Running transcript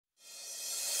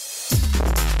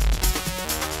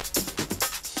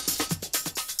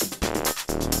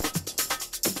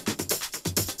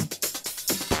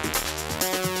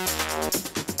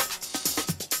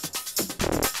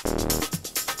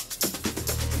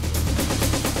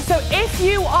If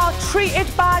you are treated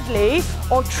badly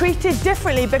or treated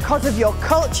differently because of your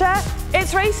culture,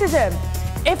 it's racism.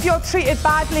 If you're treated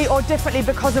badly or differently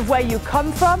because of where you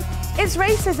come from, it's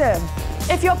racism.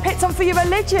 If you're picked on for your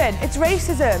religion, it's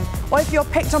racism. Or if you're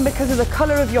picked on because of the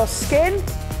colour of your skin,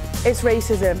 it's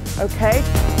racism, okay?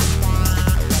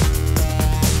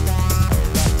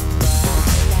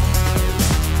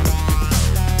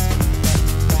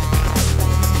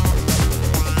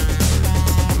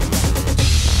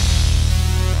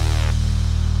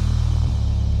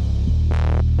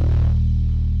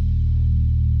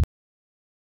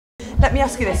 Let me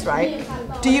ask you this, right?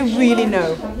 Do you really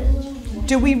know?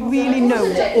 Do we really know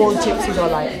what all gypsies are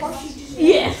like?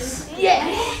 Yes. Yes.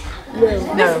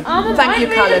 No. Thank you,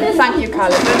 Callum. Thank you,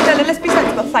 Callum. No, let's be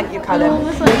sensible. Thank you, Callum.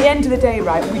 At the end of the day,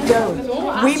 right, we don't.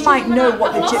 We might know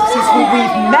what the gypsies who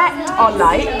we've met are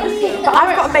like, but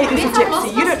I've got a mate who's a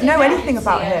gypsy. You don't know anything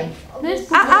about him.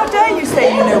 How dare you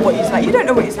say you know what he's like? You don't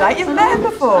know what he's like. You've met him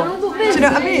before. Do you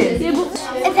know what I mean?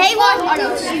 If they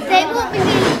won't be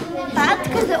really bad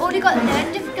because they already got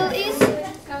learning difficulties.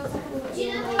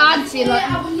 I'd see that.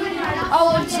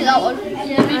 I would see that one.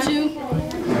 Yeah, me too.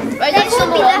 Right, they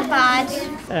won't be that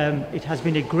bad. It has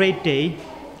been a great day.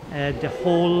 The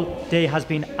whole day has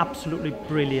been absolutely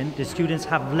brilliant. The students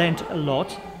have learnt a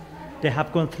lot. They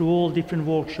have gone through all different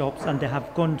workshops and they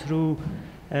have gone through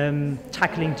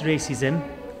tackling racism.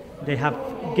 They have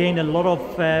gained a lot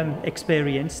of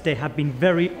experience. They have been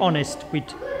very honest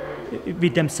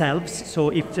with themselves. So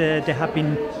if they have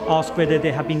been asked whether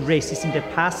they have been racist in the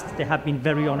past, they have been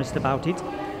very honest about it.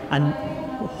 And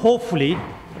hopefully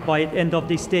by the end of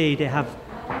this day, they have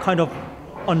kind of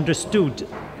understood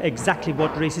exactly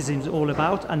what racism is all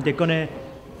about, and they're going to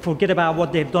forget about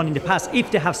what they've done in the past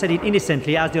if they have said it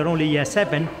innocently, as they're only year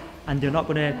 7, and they're not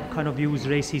going to kind of use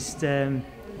racist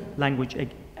language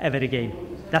ever again.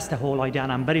 That's the whole idea,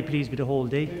 and I'm very pleased with the whole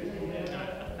day.